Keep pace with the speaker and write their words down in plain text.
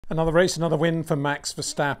Another race, another win for Max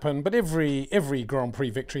Verstappen, but every Grand Prix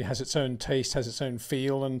victory has its own taste, has its own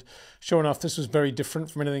feel, and sure enough, this was very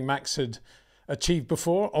different from anything Max had achieved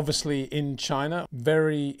before. Obviously in China,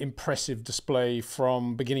 very impressive display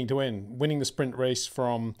from beginning to end, winning the sprint race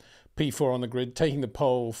from P4 on the grid, taking the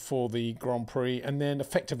pole for the Grand Prix, and then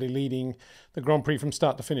effectively leading the Grand Prix from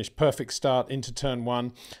start to finish. Perfect start into turn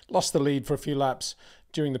one, lost the lead for a few laps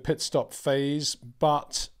during the pit stop phase,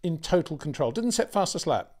 but in total control. Didn't set fastest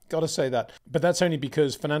lap, got to say that. But that's only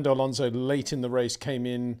because Fernando Alonso late in the race came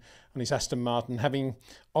in on his Aston Martin, having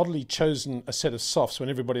oddly chosen a set of softs when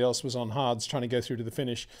everybody else was on hards trying to go through to the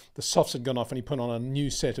finish. The softs had gone off and he put on a new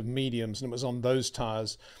set of mediums, and it was on those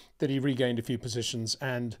tyres that he regained a few positions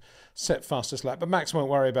and set fastest lap. But Max won't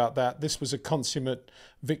worry about that. This was a consummate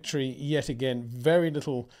victory yet again. Very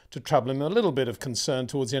little to trouble him. A little bit of concern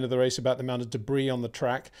towards the end of the race about the amount of debris on the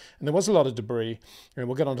track. And there was a lot of debris. And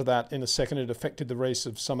we'll get onto that in a second. It affected the race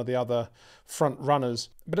of some of the other front runners.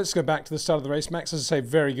 But let's go back to the start of the race. Max, as I say,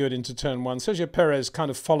 very good into turn one. Sergio Perez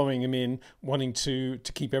kind of following him in, wanting to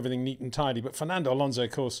keep everything neat and tidy. But Fernando Alonso,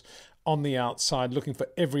 of course, on the outside, looking for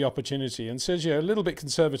every opportunity. And Sergio, a little bit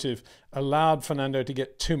conservative, allowed Fernando to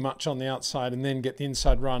get too much on the outside and then get the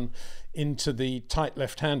inside run into the tight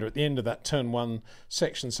left-hander at the end of that turn one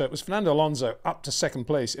section. So it was Fernando Alonso up to second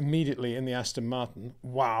place immediately in the Aston Martin.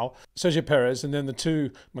 Wow. Sergio Perez, and then the two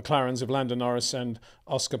McLarens of Lando Norris and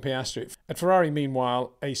Oscar Piastri. At Ferrari,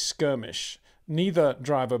 meanwhile, a skirmish. Neither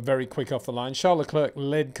driver very quick off the line. Charles Leclerc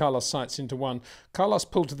led Carlos Sainz into one. Carlos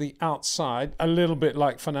pulled to the outside, a little bit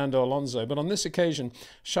like Fernando Alonso, but on this occasion,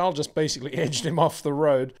 Charles just basically edged him off the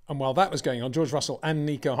road. And while that was going on, George Russell and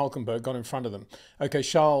Nico Hülkenberg got in front of them. Okay,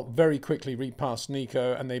 Charles very quickly repassed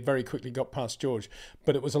Nico, and they very quickly got past George.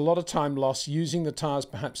 But it was a lot of time lost, using the tyres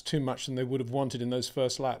perhaps too much than they would have wanted in those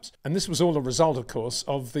first laps. And this was all a result, of course,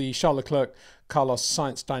 of the Charles Leclerc Carlos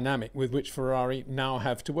Sainz dynamic with which Ferrari now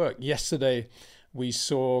have to work. Yesterday, we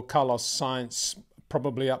saw Carlos Sainz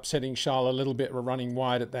probably upsetting Charles a little bit, running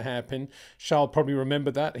wide at the hairpin. Charles probably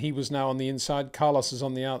remembered that. He was now on the inside. Carlos is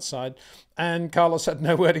on the outside. And Carlos had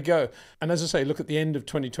nowhere to go. And as I say, look at the end of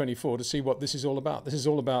 2024 to see what this is all about. This is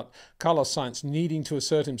all about Carlos Sainz needing to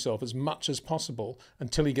assert himself as much as possible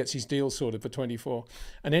until he gets his deal sorted for 24.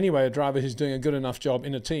 And anyway, a driver who's doing a good enough job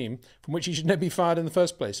in a team from which he should never be fired in the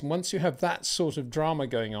first place. And once you have that sort of drama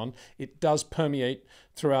going on, it does permeate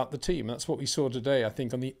throughout the team. That's what we saw today, I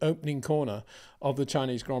think, on the opening corner of the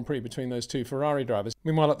Chinese Grand Prix between those two Ferrari drivers.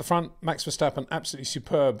 Meanwhile, at the front, Max Verstappen absolutely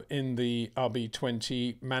superb in the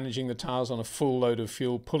RB20, managing the tyres on a full load of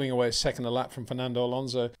fuel, pulling away a second a lap from Fernando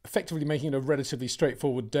Alonso, effectively making it a relatively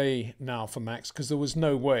straightforward day now for Max, because there was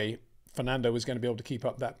no way Fernando was going to be able to keep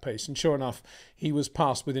up that pace. And sure enough, he was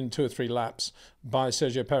passed within 2 or 3 laps by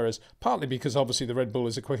Sergio Perez, partly because obviously the Red Bull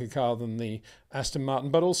is a quicker car than the Aston Martin,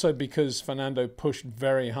 but also because Fernando pushed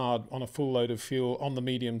very hard on a full load of fuel on the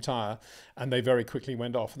medium tyre, and they very quickly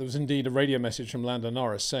went off. There was indeed a radio message from Lando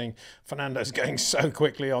Norris saying, Fernando's going so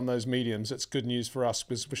quickly on those mediums, it's good news for us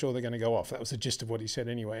because we're sure they're going to go off. That was the gist of what he said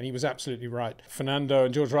anyway, and he was absolutely right. Fernando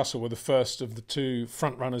and George Russell were the first of the two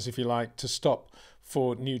front runners, if you like, to stop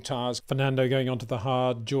for new tyres. Fernando going onto the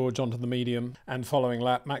hard, George onto the medium, and following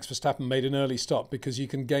lap, Max Verstappen made an early stop because you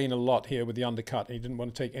can gain a lot here with the undercut, and he didn't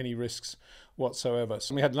want to take any risks whatsoever.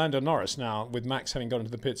 So we had Lando Norris now, with Max having got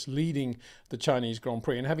into the pits, leading the Chinese Grand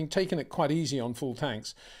Prix and having taken it quite easy on full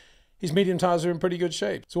tanks. His medium tyres are in pretty good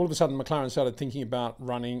shape. So all of a sudden, McLaren started thinking about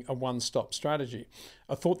running a one-stop strategy,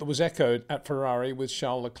 a thought that was echoed at Ferrari with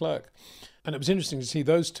Charles Leclerc. And it was interesting to see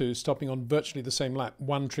those two stopping on virtually the same lap,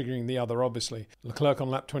 one triggering the other, obviously. Leclerc on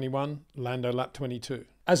lap 21, Lando lap 22.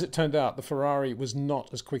 As it turned out, the Ferrari was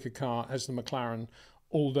not as quick a car as the McLaren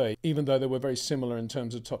all day, even though they were very similar in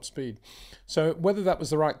terms of top speed. So whether that was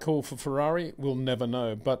the right call for Ferrari, we'll never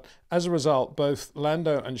know. But as a result, both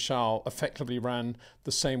Lando and Charles effectively ran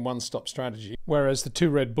the same one-stop strategy, whereas the two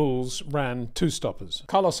Red Bulls ran two-stoppers.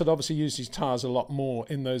 Carlos had obviously used his tyres a lot more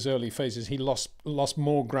in those early phases. He lost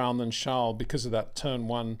more ground than Charles because of that turn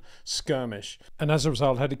one skirmish. And as a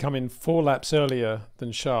result, had to come in 4 laps earlier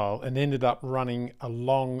than Charles and ended up running a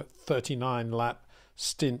long 39-lap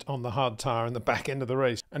stint on the hard tyre in the back end of the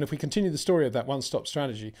race. And if we continue the story of that one-stop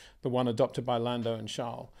strategy, the one adopted by Lando and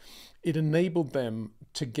Charles, it enabled them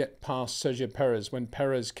to get past Sergio Perez when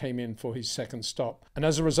Perez came in for his second stop. And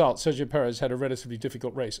as a result, Sergio Perez had a relatively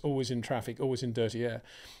difficult race, always in traffic, always in dirty air.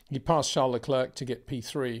 He passed Charles Leclerc to get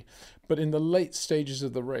P3, but in the late stages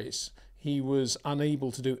of the race, he was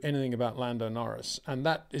unable to do anything about Lando Norris. And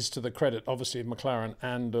that is to the credit, obviously, of McLaren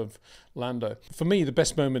and of Lando. For me, the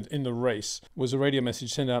best moment in the race was a radio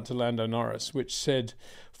message sent out to Lando Norris, which said,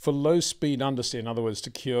 for low-speed understeer, in other words,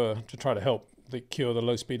 to try to help the cure, the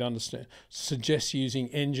low-speed understeer, suggests using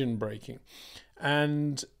engine braking.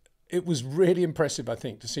 And it was really impressive, I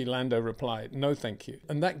think, to see Lando reply, no thank you.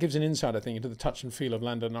 And that gives an insight, I think, into the touch and feel of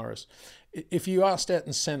Lando Norris. If you asked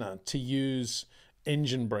Ayrton Senna to use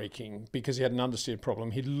engine braking because he had an understeer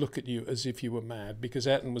problem, he'd look at you as if you were mad, because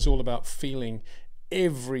Ayrton was all about feeling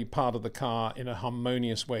every part of the car in a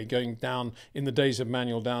harmonious way, going down in the days of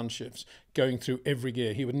manual downshifts, going through every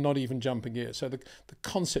gear. He would not even jump a gear. So the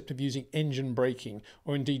concept of using engine braking,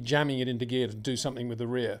 or indeed jamming it into gear to do something with the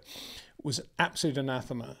rear, was absolute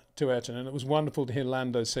anathema to Ayrton, and it was wonderful to hear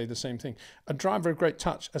Lando say the same thing. A driver of great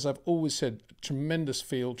touch, as I've always said, tremendous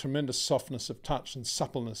feel, tremendous softness of touch and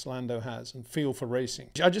suppleness Lando has, and feel for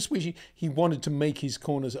racing. I just wish he wanted to make his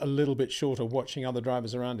corners a little bit shorter, watching other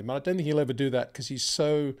drivers around him. I don't think he'll ever do that because he's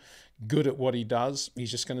so good at what he does.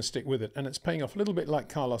 He's just going to stick with it, and it's paying off a little bit like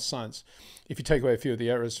Carlos Sainz. If you take away a few of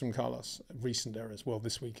the errors from Carlos, recent errors, well,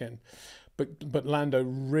 this weekend. But Lando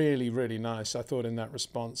really, really nice, I thought, in that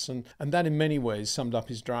response. And that in many ways summed up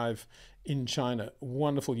his drive in China.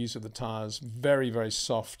 Wonderful use of the tyres, very, very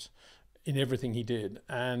soft in everything he did.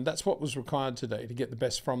 And that's what was required today, to get the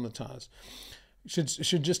best from the tyres.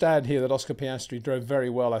 Should just add here that Oscar Piastri drove very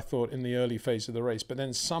well, I thought, in the early phase of the race, but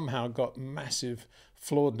then somehow got massive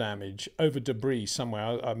floor damage over debris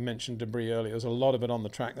somewhere. I mentioned debris earlier. There's a lot of it on the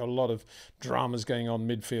track. There are a lot of dramas going on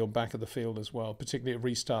midfield, back of the field as well, particularly at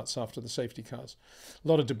restarts after the safety cars. A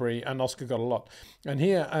lot of debris, and Oscar got a lot. And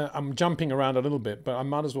here, I'm jumping around a little bit, but I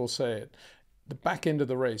might as well say it. The back end of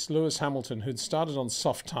the race, Lewis Hamilton, who'd started on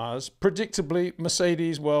soft tyres, predictably,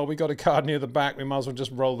 Mercedes, well, we got a car near the back, we might as well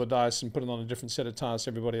just roll the dice and put it on a different set of tyres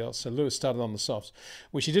to everybody else. So Lewis started on the softs,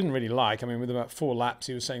 which he didn't really like. I mean, with about 4 laps,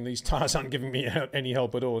 he was saying, these tyres aren't giving me any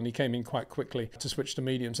help at all, and he came in quite quickly to switch to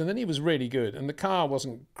mediums. And then he was really good, and the car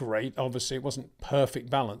wasn't great, obviously, it wasn't perfect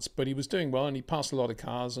balance, but he was doing well, and he passed a lot of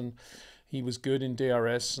cars, and he was good in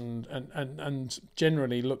DRS and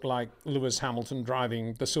generally looked like Lewis Hamilton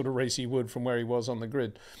driving the sort of race he would from where he was on the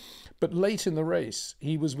grid. But late in the race,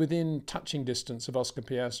 he was within touching distance of Oscar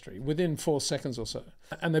Piastri, within 4 seconds or so.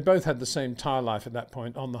 And they both had the same tyre life at that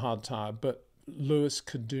point on the hard tyre, but Lewis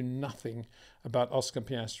could do nothing about Oscar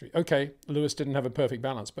Piastri. Okay, Lewis didn't have a perfect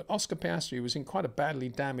balance, but Oscar Piastri was in quite a badly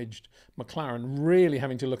damaged McLaren, really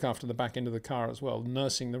having to look after the back end of the car as well,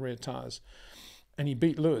 nursing the rear tyres. And he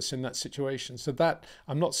beat Lewis in that situation. So that,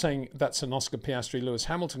 I'm not saying that's an Oscar Piastri-Lewis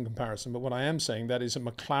Hamilton comparison, but what I am saying, that is a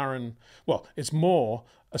McLaren, well, it's more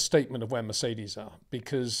a statement of where Mercedes are,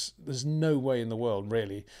 because there's no way in the world,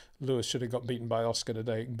 really, Lewis should have got beaten by Oscar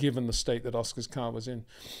today, given the state that Oscar's car was in.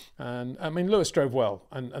 And I mean, Lewis drove well,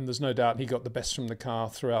 and there's no doubt he got the best from the car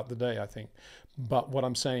throughout the day, I think. But what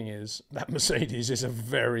I'm saying is that Mercedes is a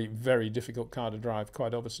very, very difficult car to drive,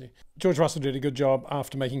 quite obviously. George Russell did a good job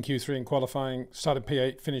after making Q3 in qualifying, started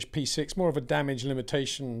P8, finished P6, more of a damage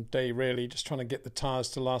limitation day, really, just trying to get the tyres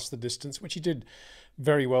to last the distance, which he did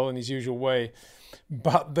very well in his usual way.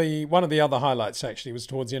 But one of the other highlights actually was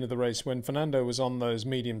towards the end of the race when Fernando was on those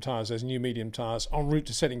medium tyres, those new medium tyres, en route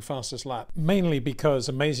to setting fastest lap. Mainly because,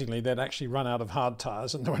 amazingly, they'd actually run out of hard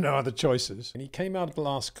tyres and there were no other choices. And he came out of the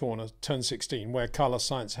last corner, turn 16, where Carlos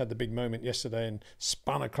Sainz had the big moment yesterday and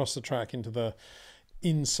spun across the track into the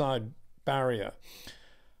inside barrier.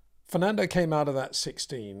 Fernando came out of that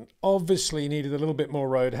 16, obviously needed a little bit more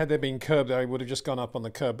road. Had there been curb there, he would have just gone up on the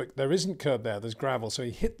curb, but there isn't curb there, there's gravel. So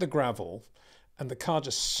he hit the gravel and the car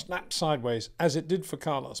just snapped sideways, as it did for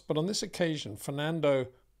Carlos. But on this occasion, Fernando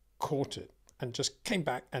caught it and just came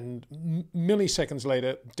back, and milliseconds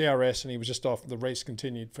later, DRS, and he was just off. The race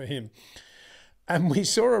continued for him. And we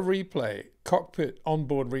saw a replay, cockpit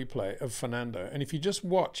onboard replay of Fernando. And if you just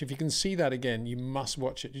watch, if you can see that again, you must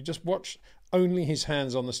watch it. You just watch only his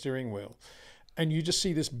hands on the steering wheel, and you just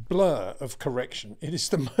see this blur of correction. It is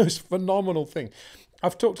the most phenomenal thing.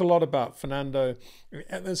 I've talked a lot about Fernando.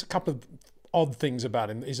 There's a couple of odd things about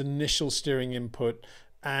him. His initial steering input,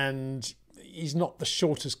 and he's not the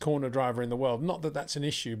shortest corner driver in the world. Not that that's an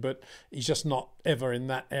issue, but he's just not ever in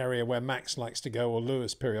that area where Max likes to go, or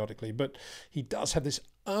Lewis periodically. But he does have this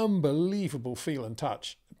unbelievable feel and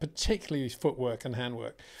touch, particularly his footwork and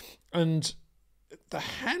handwork. And the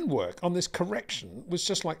handwork on this correction was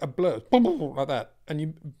just like a blur, like that, and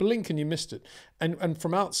you blink and you missed it. And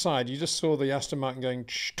from outside, you just saw the Aston Martin going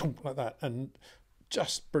like that, and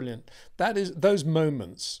just brilliant. Those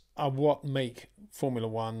moments are what make Formula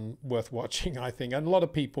One worth watching, I think. And a lot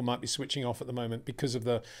of people might be switching off at the moment because of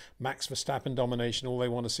the Max Verstappen domination. All they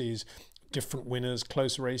want to see is different winners,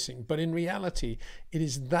 close racing. But in reality, it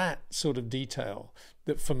is that sort of detail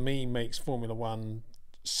that for me makes Formula One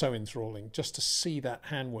so enthralling, just to see that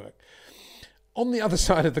handwork. On the other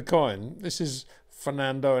side of the coin, this is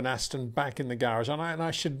Fernando and Aston back in the garage. And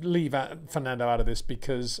I should leave Fernando out of this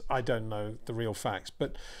because I don't know the real facts.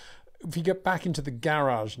 But if you get back into the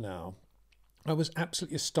garage now, I was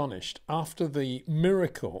absolutely astonished after the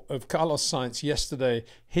miracle of Carlos Sainz yesterday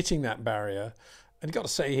hitting that barrier. And you've got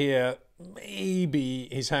to say here, maybe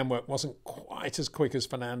his handwork wasn't quite as quick as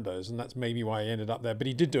Fernando's, and that's maybe why he ended up there. But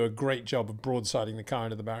he did do a great job of broadsiding the car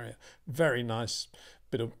into the barrier. Very nice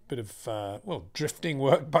bit of drifting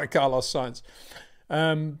work by Carlos Sainz.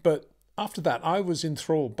 But after that, I was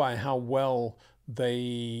enthralled by how well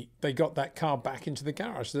they got that car back into the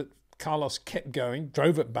garage. That Carlos kept going,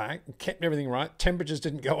 drove it back, kept everything right. Temperatures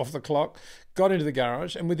didn't go off the clock, got into the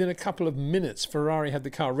garage, and within a couple of minutes, Ferrari had the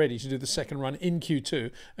car ready to do the second run in Q2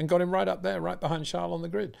 and got him right up there, right behind Charles on the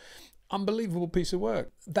grid. Unbelievable piece of work.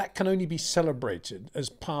 That can only be celebrated as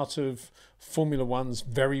part of Formula One's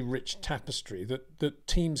very rich tapestry, that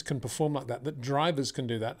teams can perform like that drivers can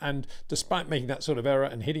do that, and despite making that sort of error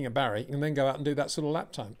and hitting a barrier, and then go out and do that sort of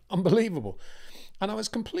lap time. Unbelievable. And I was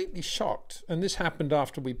completely shocked, and this happened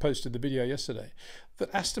after we posted the video yesterday,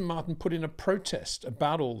 that Aston Martin put in a protest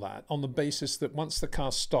about all that on the basis that once the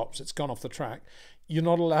car stops, it's gone off the track, you're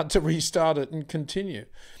not allowed to restart it and continue.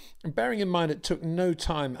 And bearing in mind it took no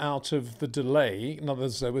time out of the delay, in other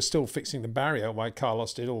words, they were still fixing the barrier while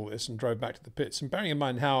Carlos did all this and drove back to the pits, and bearing in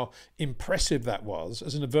mind how impressive that was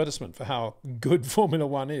as an advertisement for how good Formula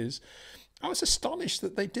One is, I was astonished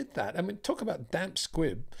that they did that. I mean, talk about damp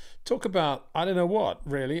squib. Talk about, I don't know what,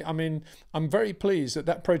 really. I mean, I'm very pleased that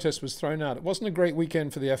that protest was thrown out. It wasn't a great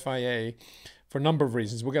weekend for the FIA for a number of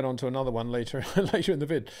reasons. We'll get on to another one later in the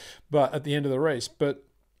vid, but at the end of the race.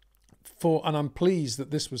 And I'm pleased that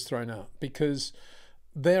this was thrown out because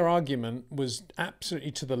their argument was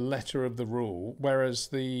absolutely to the letter of the rule, whereas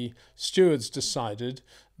the stewards decided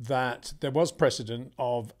that there was precedent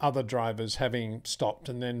of other drivers having stopped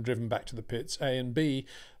and then driven back to the pits, A, and B,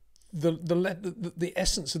 the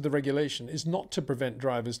essence of the regulation is not to prevent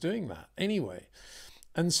drivers doing that anyway.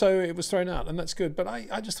 And so it was thrown out, and that's good. But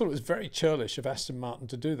I just thought it was very churlish of Aston Martin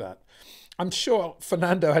to do that. I'm sure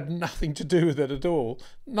Fernando had nothing to do with it at all.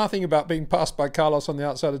 Nothing about being passed by Carlos on the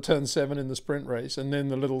outside of turn 7 in the sprint race, and then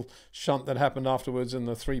the little shunt that happened afterwards and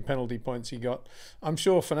the 3 penalty points he got. I'm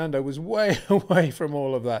sure Fernando was way away from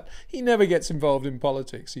all of that. He never gets involved in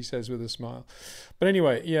politics, he says with a smile. But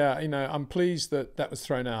anyway, yeah, I'm pleased that that was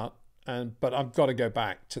thrown out. But I've got to go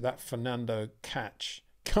back to that Fernando catch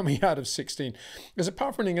coming out of 16. Because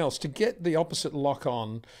apart from anything else, to get the opposite lock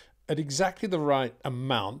on at exactly the right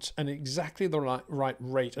amount and exactly the right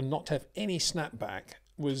rate and not to have any snapback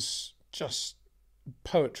was just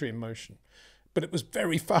poetry in motion. But it was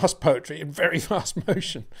very fast poetry and very fast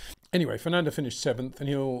motion. Anyway, Fernando finished 7th, and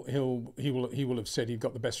he will have said he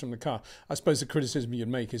got the best from the car. I suppose the criticism you'd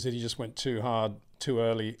make is that he just went too hard, too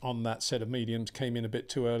early on that set of mediums, came in a bit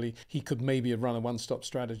too early. He could maybe have run a one-stop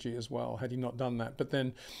strategy as well had he not done that. But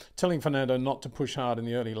then telling Fernando not to push hard in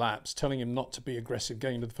the early laps, telling him not to be aggressive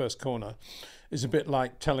going into the first corner, is a bit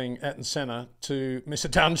like telling Ayrton Senna to miss a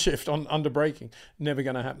downshift on under braking. Never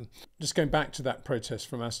going to happen. Just going back to that protest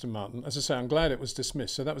from Aston Martin, as I say, I'm glad it was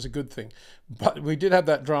dismissed, so that was a good thing. But we did have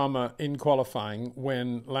that drama in qualifying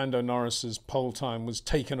when Lando Norris's pole time was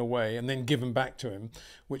taken away and then given back to him,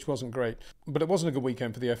 which wasn't great. But it wasn't a good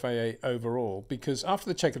weekend for the FIA overall, because after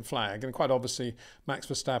the checkered flag, and quite obviously Max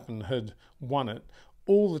Verstappen had won it,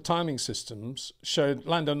 all the timing systems showed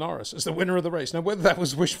Lando Norris as the winner of the race. Now, whether that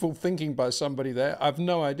was wishful thinking by somebody there, I've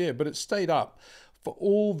no idea, but it stayed up on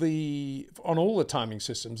all the timing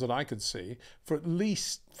systems that I could see for at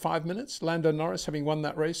least 5 minutes. Lando Norris having won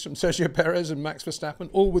that race from Sergio Perez and Max Verstappen,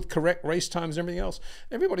 all with correct race times and everything else.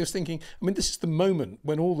 Everybody was thinking, I mean, this is the moment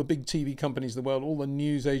when all the big TV companies of the world, all the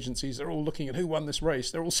news agencies, they're all looking at who won this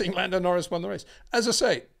race. They're all seeing Lando Norris won the race. As I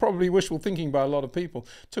say, probably wishful thinking by a lot of people.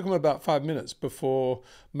 It took them about 5 minutes before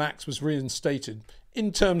Max was reinstated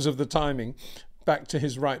in terms of the timing back to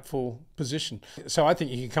his rightful position. So I think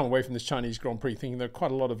you can come away from this Chinese Grand Prix thinking there are quite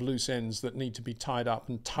a lot of loose ends that need to be tied up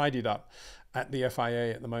and tidied up at the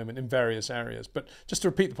FIA at the moment in various areas. But just to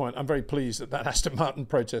repeat the point, I'm very pleased that Aston Martin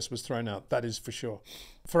protest was thrown out. That is for sure.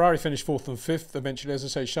 Ferrari finished 4th and 5th. Eventually, as I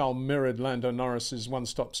say, Charles mirrored Lando Norris's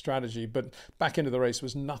one-stop strategy, but back into the race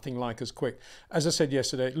was nothing like as quick. As I said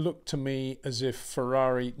yesterday, it looked to me as if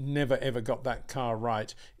Ferrari never ever got that car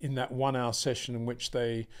right in that 1 hour session in which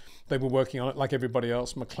they were working on it like everybody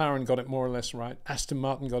else. McLaren got it more or less right. Aston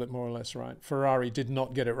Martin got it more or less right. Ferrari did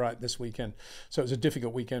not get it right this weekend. So it was a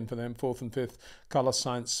difficult weekend for them, 4th and 5th. Carlos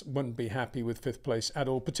Sainz wouldn't be happy with 5th place at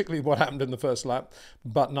all, particularly what happened in the first lap.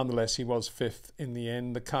 But nonetheless, he was 5th in the end.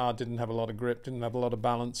 and the car didn't have a lot of grip, didn't have a lot of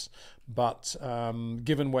balance. But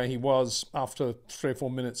given where he was after 3 or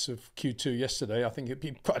 4 minutes of Q2 yesterday, I think he'd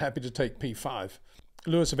be quite happy to take P5.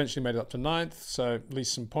 Lewis eventually made it up to 9th, so at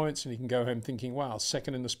least some points, and he can go home thinking, wow,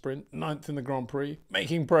 2nd in the sprint, 9th in the Grand Prix,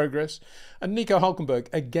 making progress. And Nico Hülkenberg,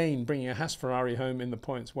 again, bringing a Haas Ferrari home in the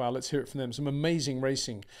points. Wow, let's hear it from them. Some amazing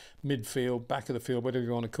racing, midfield, back of the field, whatever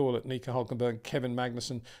you want to call it. Nico Hülkenberg, Kevin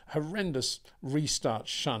Magnussen, horrendous restart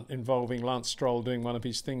shunt involving Lance Stroll doing one of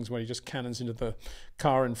his things where he just cannons into the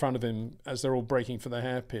car in front of him as they're all braking for the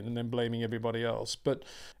hairpin and then blaming everybody else.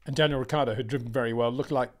 And Daniel Ricciardo, who'd driven very well,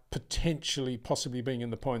 looked like potentially, possibly being in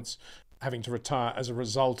the points, having to retire as a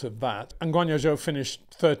result of that. And Guan Yu Zhou finished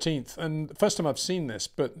 13th. And first time I've seen this,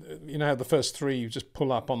 but you know how the first 3 you just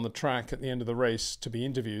pull up on the track at the end of the race to be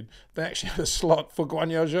interviewed? They actually had a slot for Guan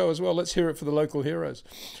Yu Zhou as well. Let's hear it for the local heroes.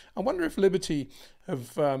 I wonder if Liberty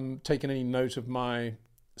have taken any note of my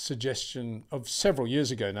suggestion of several years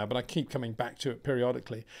ago now, but I keep coming back to it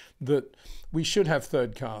periodically, that we should have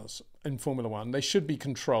third cars in Formula One. They should be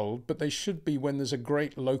controlled, but they should be when there's a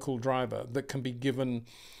great local driver that can be given,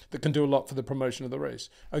 that can do a lot for the promotion of the race.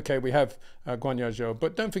 Okay, we have Guan Yu Zhou,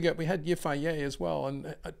 but don't forget we had Yifei Ye as well,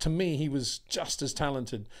 and to me he was just as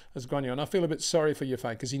talented as Guan Yu, and I feel a bit sorry for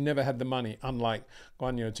Yifei because he never had the money, unlike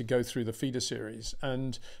Guan Yu, to go through the feeder series.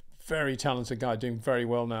 And very talented guy, doing very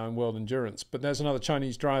well now in World Endurance. But there's another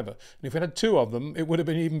Chinese driver. And if we had 2 of them, it would have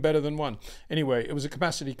been even better than 1. Anyway, it was a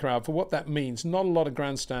capacity crowd. For what that means, not a lot of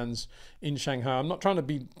grandstands in Shanghai. I'm not trying to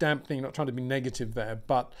be dampening, not trying to be negative there,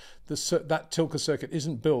 but that Tilke circuit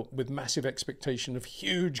isn't built with massive expectation of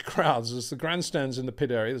huge crowds. There's the grandstands in the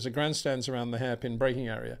pit area. There's the grandstands around the hairpin braking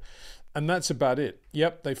area. And that's about it.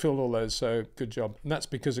 Yep, they filled all those, so good job. And that's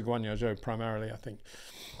because of Guan Yu Zhou primarily, I think.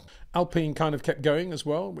 Alpine kind of kept going as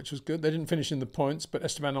well, which was good. They didn't finish in the points, but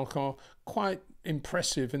Esteban Ocon quite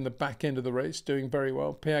impressive in the back end of the race, doing very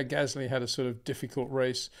well. Pierre Gasly had a sort of difficult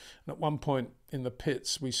race. And at one point in the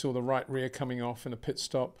pits, we saw the right rear coming off in a pit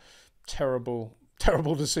stop. Terrible,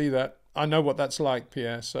 terrible to see that. I know what that's like,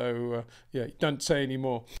 Pierre, so yeah, don't say any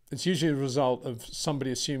more. It's usually a result of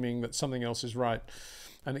somebody assuming that something else is right.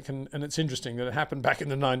 And it's interesting that it happened back in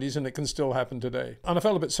the 90s and it can still happen today. And I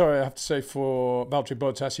felt a bit sorry, I have to say, for Valtteri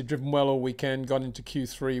Bottas. He'd driven well all weekend, got into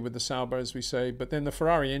Q3 with the Sauber, as we say, but then the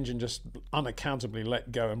Ferrari engine just unaccountably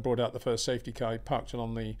let go and brought out the first safety car. He parked it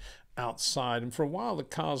on the outside, and for a while the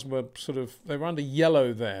cars were they were under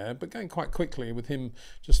yellow there, but going quite quickly with him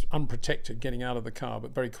just unprotected getting out of the car.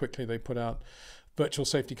 But very quickly they put out virtual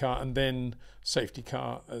safety car and then safety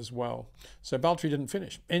car as well. So Valtteri didn't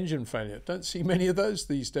finish. Engine failure. Don't see many of those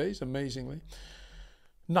these days, amazingly.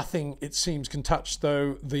 Nothing, it seems, can touch,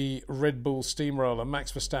 though, the Red Bull steamroller.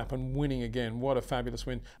 Max Verstappen winning again. What a fabulous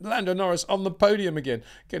win. Lando Norris on the podium again.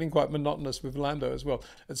 Getting quite monotonous with Lando as well.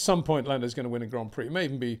 At some point, Lando's going to win a Grand Prix. It may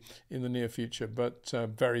even be in the near future, but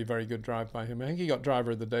very, very good drive by him. I think he got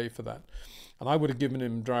driver of the day for that. And I would have given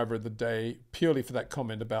him driver of the day purely for that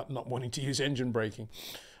comment about not wanting to use engine braking.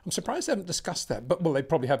 I'm surprised they haven't discussed that, but well, they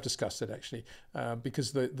probably have discussed it actually,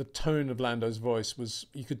 because the tone of Lando's voice was,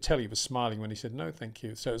 you could tell he was smiling when he said, no, thank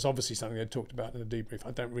you. So it's obviously something they talked about in the debrief.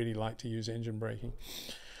 I don't really like to use engine braking.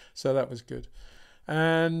 So that was good.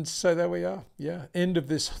 And so there we are. Yeah, end of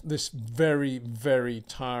this very, very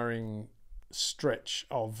tiring stretch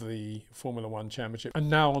of the Formula One Championship. And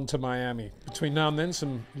now on to Miami. Between now and then,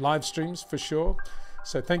 some live streams for sure.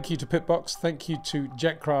 So thank you to Pitbox, thank you to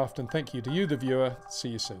Jetcraft, and thank you to you, the viewer. See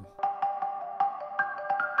you soon.